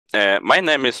My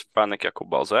name is Franciszek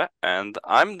Jakuboze, and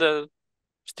I'm the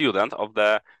student of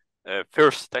the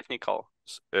first technical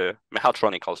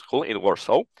mechatronical school in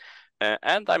Warsaw,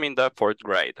 and I'm in the fourth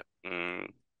grade.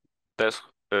 This,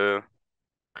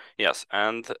 yes,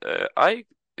 and I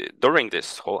during this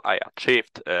school I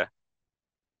achieved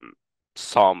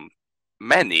some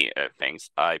many things.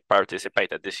 I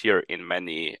participated this year in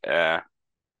many uh,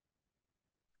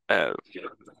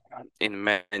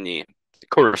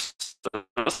 courses,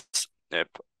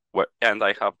 and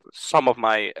I have some of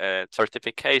my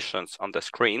certifications on the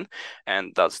screen,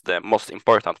 and that's the most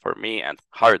important for me and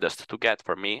hardest to get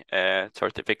for me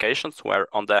certifications, where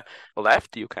on the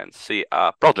left you can see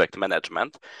a project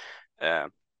management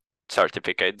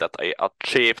certificate that I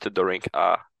achieved during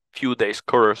a few days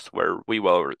course where we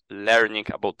were learning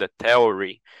about the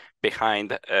theory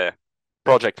behind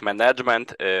project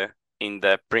management in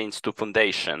the Prince 2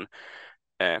 Foundation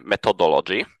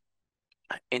methodology.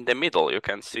 In the middle, you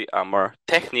can see a more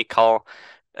technical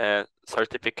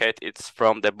certificate. It's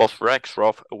from the Bosch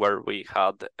Rexroth, where we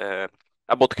had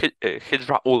about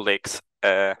hydraulics.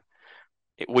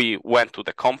 We went to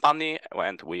the company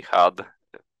and we had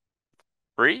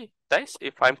 3 days,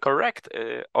 if I'm correct,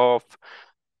 of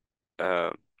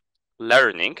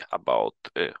learning about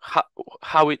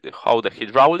how the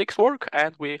hydraulics work,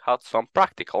 and we had some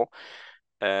practical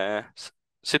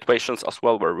situations as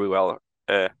well, where we were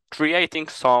creating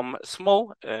some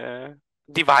small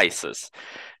devices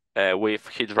with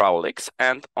hydraulics.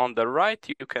 And on the right,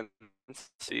 you can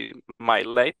see my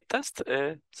latest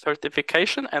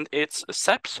certification, and it's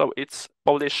SEP, so it's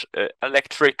Polish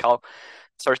electrical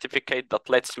certificate that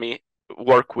lets me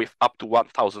work with up to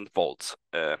 1000 volts.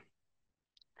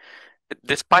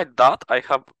 Despite that, I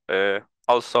have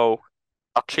also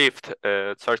achieved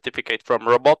a certificate from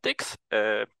robotics,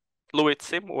 Fluid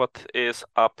Sim, what is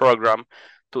a program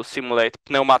to simulate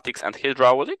pneumatics and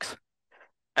hydraulics.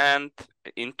 And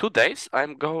in 2 days,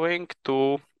 I'm going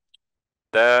to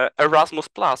the Erasmus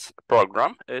Plus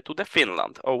program to the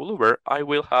Finland, Oulu, where I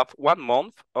will have 1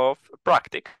 month of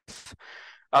practice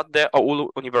at the Oulu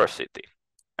University.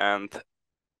 And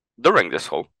during this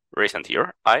whole recent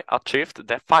year, I achieved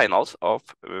the finals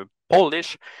of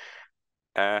Polish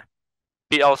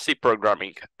PLC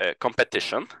programming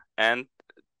competition, and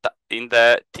in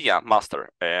the TIA master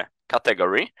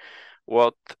category,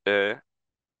 what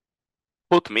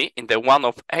put me in the one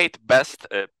of 8 best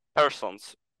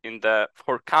persons in the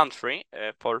for country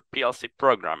for PLC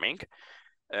programming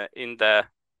in the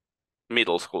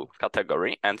middle school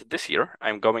category. And this year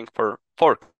I'm going for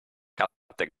 4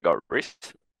 categories.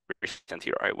 Recent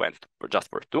year I went for just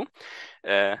for 2,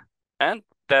 and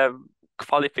the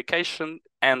qualification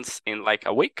ends in like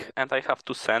a week, and I have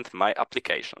to send my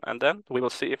application, and then we will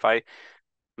see if I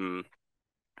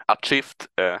achieved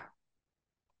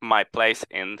my place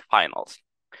in finals.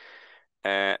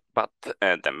 But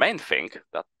the main thing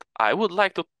that I would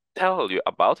like to tell you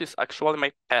about is actually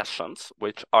my passions,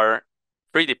 which are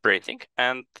 3D printing,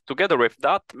 and together with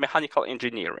that, mechanical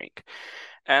engineering.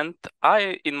 And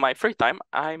in my free time,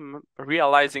 I'm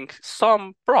realizing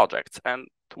some projects, and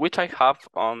which I have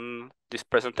on this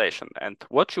presentation. And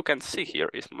what you can see here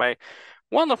is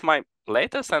one of my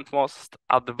latest and most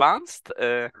advanced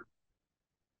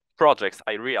projects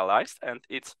I realized, and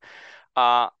it's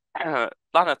a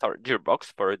planetary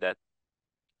gearbox for the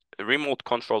remote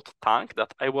controlled tank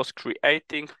that I was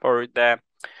creating for the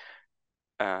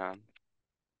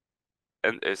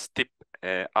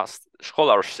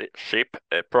scholarship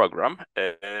program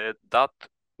that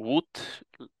would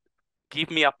give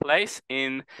me a place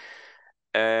in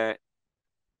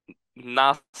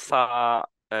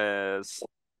NASA's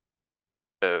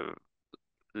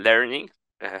learning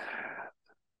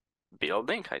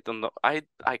building. I don't know.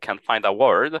 I can't find a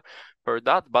word for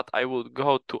that, but I would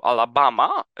go to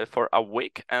Alabama for a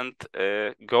week and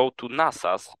go to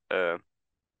NASA's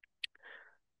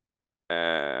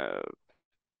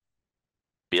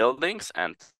buildings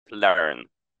and learn.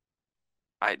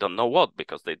 I don't know what,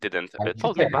 because they didn't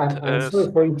tell me. But I'm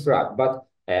sorry for interrupt, but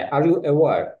are you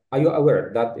aware? Are you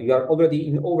aware that you are already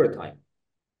in overtime?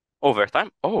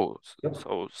 overtime? Oh, Yep.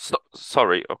 so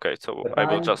sorry. Okay, so The I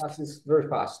will time just. passes very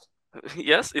fast.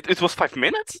 Yes, it was 5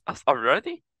 minutes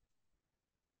already.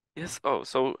 Yes. Oh,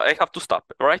 so I have to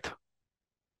stop, right?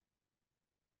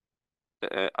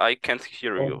 I can't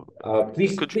hear you.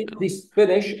 Could you? Please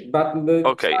finish, but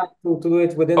Okay. try to do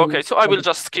it within. Okay, so I will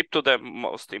just skip to the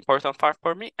most important part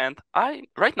for me. And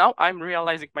right now I'm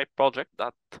realizing my project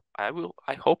that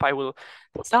I hope I will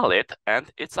sell it,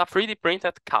 and it's a 3D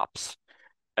printed cups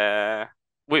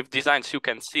with designs you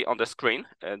can see on the screen.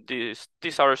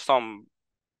 These are some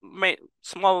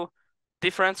small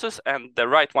differences, and the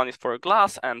right one is for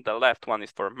glass and the left one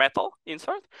is for metal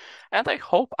insert. And I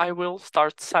hope I will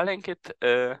start selling it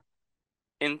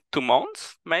in 2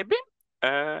 months, maybe,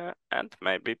 and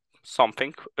maybe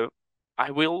something.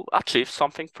 I will achieve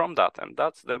something from that, and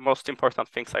that's the most important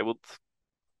things I would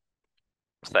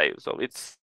say. So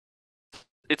it's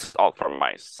all from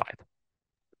my side.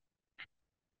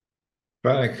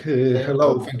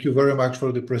 Hello, thank you very much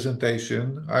for the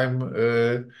presentation.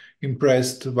 I'm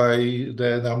impressed by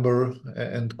the number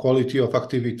and quality of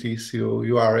activities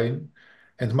you are in.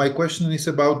 And my question is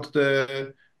about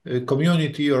the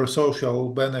community or social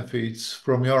benefits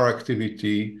from your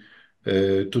activity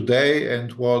today,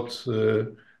 and what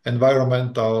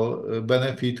environmental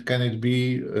benefit can it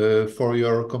be for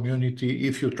your community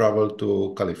if you travel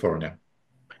to California?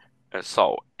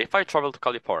 So if I travel to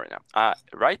California,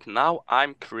 right now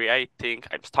I'm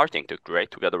starting to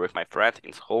create together with my friend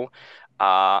in school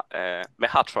a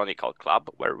mechatronical club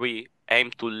where we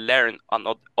aim to learn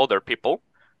other people,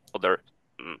 other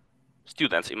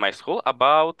students in my school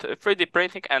about 3D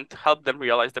printing and help them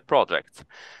realize the projects.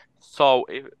 So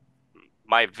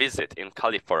my visit in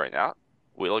California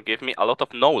will give me a lot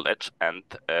of knowledge and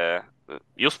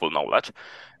useful knowledge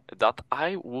that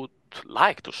I would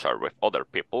like to share with other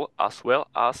people, as well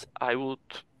as I would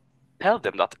tell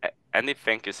them that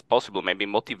anything is possible, maybe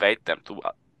motivate them to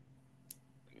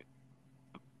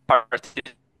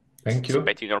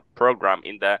participate in your program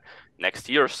in the next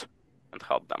years and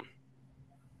help them.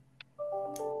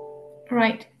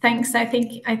 Right, thanks. I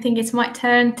think it's my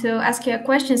turn to ask you a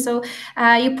question. So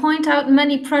you point out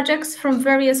many projects from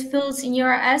various fields in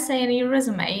your essay and your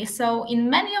resume. So in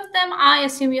many of them, I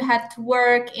assume you had to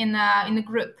work in a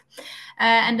group.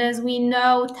 And as we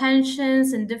know,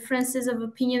 tensions and differences of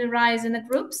opinion arise in a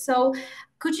group. So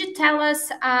could you tell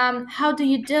us how do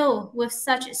you deal with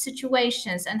such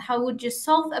situations, and how would you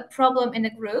solve a problem in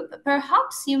a group?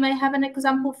 Perhaps you may have an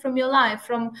example from your life,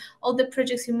 from all the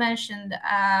projects you mentioned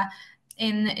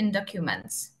in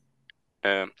documents.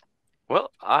 Well,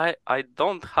 I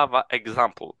don't have an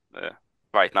example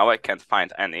right now. I can't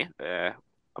find any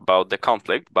about the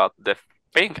conflict, but the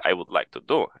thing I would like to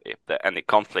do if any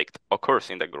conflict occurs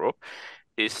in the group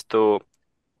is to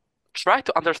try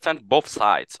to understand both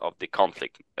sides of the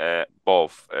conflict,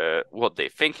 both what they're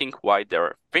thinking, why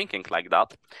they're thinking like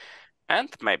that, and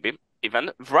maybe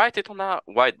even write it on a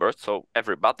whiteboard so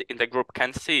everybody in the group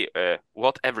can see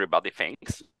what everybody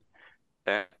thinks.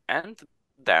 And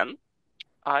then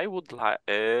I would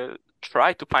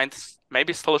try to find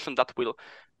maybe a solution that will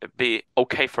be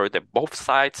okay for the both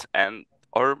sides, and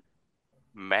or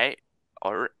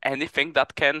anything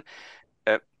that can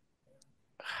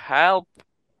help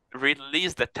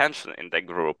release the tension in the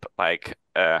group. Like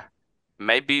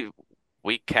maybe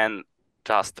we can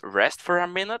just rest for a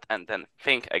minute and then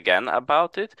think again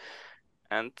about it.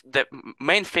 And the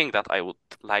main thing that I would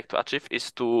like to achieve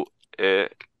is to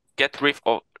get rid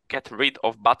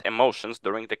of bad emotions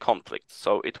during the conflict.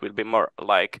 So it will be more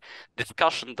like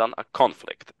discussion than a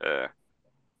conflict.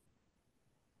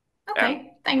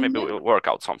 Okay, thank maybe you. we'll work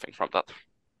out something from that.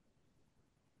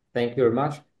 Thank you very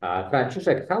much.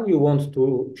 Franciszek, how you want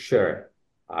to share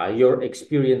your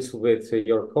experience with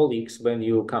your colleagues when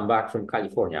you come back from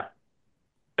California?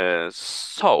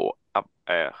 How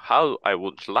I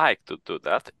would like to do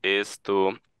that is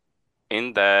to,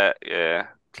 in the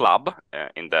club,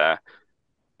 in the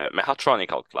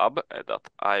mechatronical club that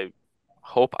I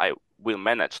hope I will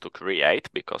manage to create,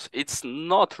 because it's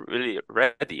not really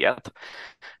ready yet.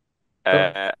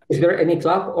 Is there any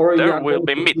club, or there will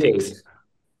be meetings?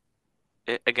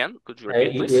 Again, could you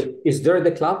repeat, please? Is there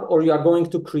the club, or you are going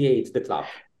to create the club?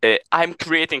 I'm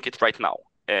creating it right now.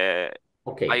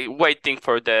 Okay. I'm waiting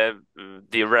for the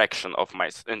direction of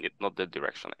my, not the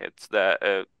direction, it's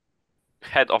the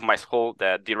head of my school,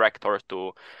 the director,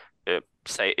 to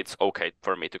say it's okay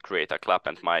for me to create a club,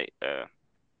 and my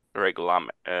regular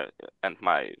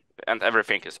and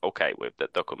everything is okay with the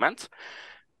documents.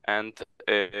 And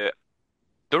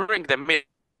during the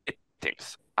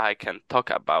meetings, I can talk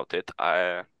about it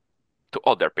to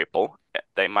other people.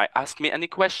 They might ask me any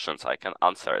questions, I can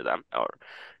answer them, or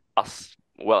as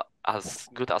well as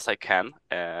good as I can,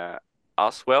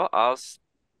 as well as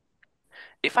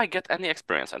if I get any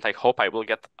experience, and I hope I will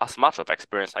get as much of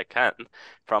experience I can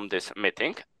from this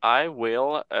meeting, I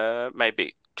will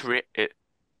maybe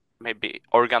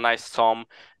organize some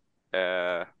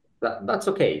that's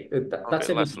okay. That's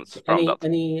lessons from that.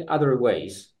 Any other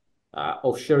ways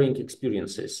of sharing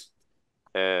experiences?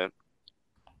 You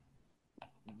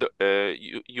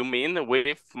mean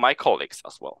with my colleagues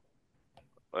as well?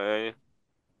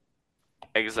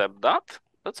 Except that?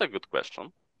 That's a good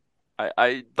question.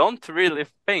 I don't really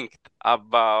think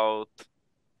about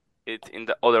it in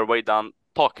the other way than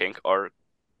talking or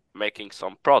making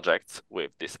some projects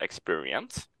with this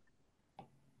experience.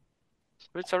 So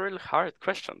it's a really hard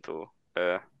question to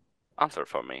answer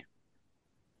for me.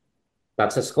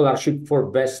 That's a scholarship for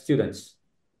best students.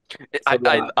 So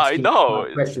I know.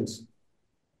 Questions.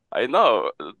 I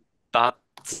know. But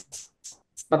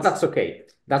that's okay.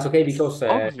 That's okay because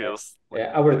obvious.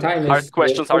 Our time hard is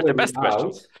questions are the best out.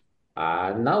 Questions.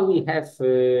 Now we have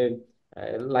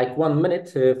like 1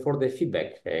 minute for the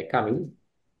feedback. Kamil.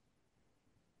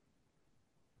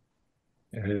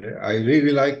 I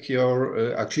really like your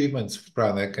achievements,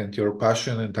 Franek, and your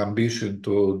passion and ambition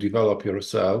to develop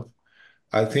yourself.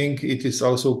 I think it is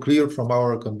also clear from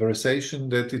our conversation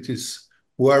that it is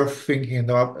worth thinking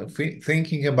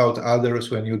about others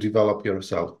when you develop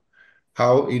yourself,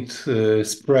 how it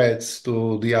spreads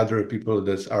to the other people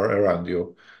that are around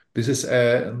you. This is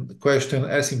a question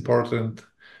as important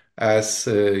as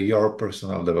your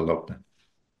personal development.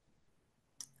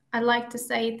 I'd like to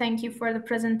say thank you for the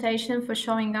presentation, for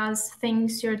showing us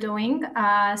things you're doing.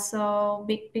 So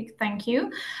big thank you.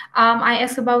 I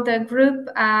asked about the group,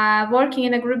 working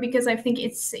in a group, because I think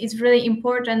it's really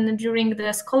important during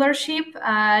the scholarship,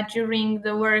 during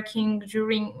the working,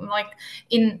 during like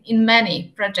in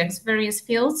many projects, various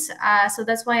fields. So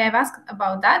that's why I've asked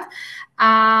about that.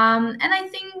 And I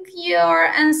think your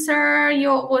answer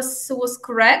was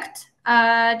correct.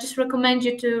 Just recommend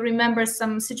you to remember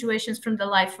some situations from the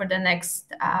life for the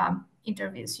next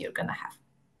interviews you're gonna have.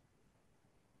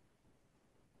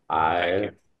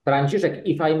 Franciszek,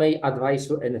 if I may advise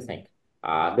you anything,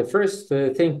 the first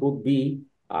thing would be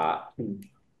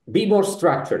more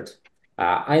structured.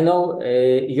 I know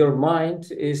your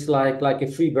mind is like a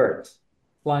free bird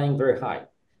flying very high,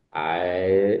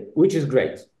 which is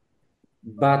great.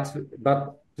 But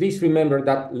please remember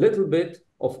that little bit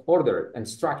of order and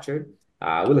structure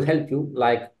will help you,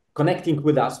 like connecting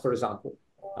with us, for example,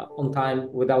 on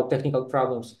time without technical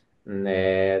problems,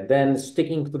 then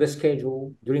sticking to the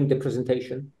schedule during the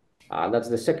presentation. That's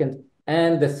the second.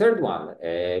 And the third one,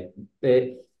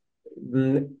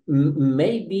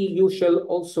 maybe you shall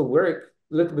also work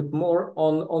a little bit more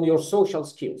on your social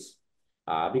skills,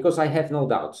 because I have no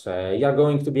doubts you are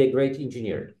going to be a great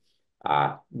engineer.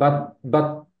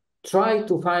 But try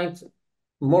to find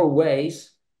more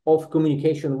ways of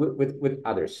communication with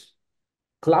others.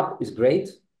 Club is great.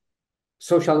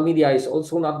 Social media is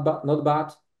also not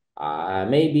bad.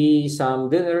 Maybe some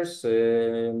dinners,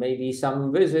 maybe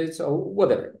some visits or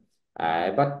whatever.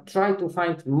 But try to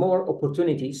find more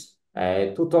opportunities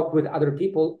to talk with other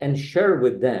people and share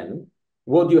with them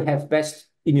what you have best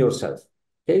in yourself.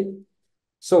 Okay.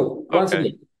 So once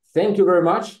again, thank you very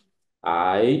much.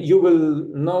 You will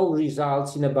know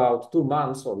results in about 2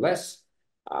 months or less.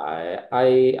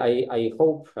 I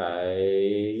hope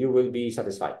you will be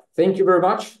satisfied. Thank you very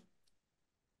much.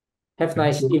 Have a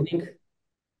nice evening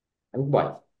and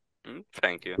goodbye.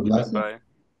 Thank you. Goodbye. Bye.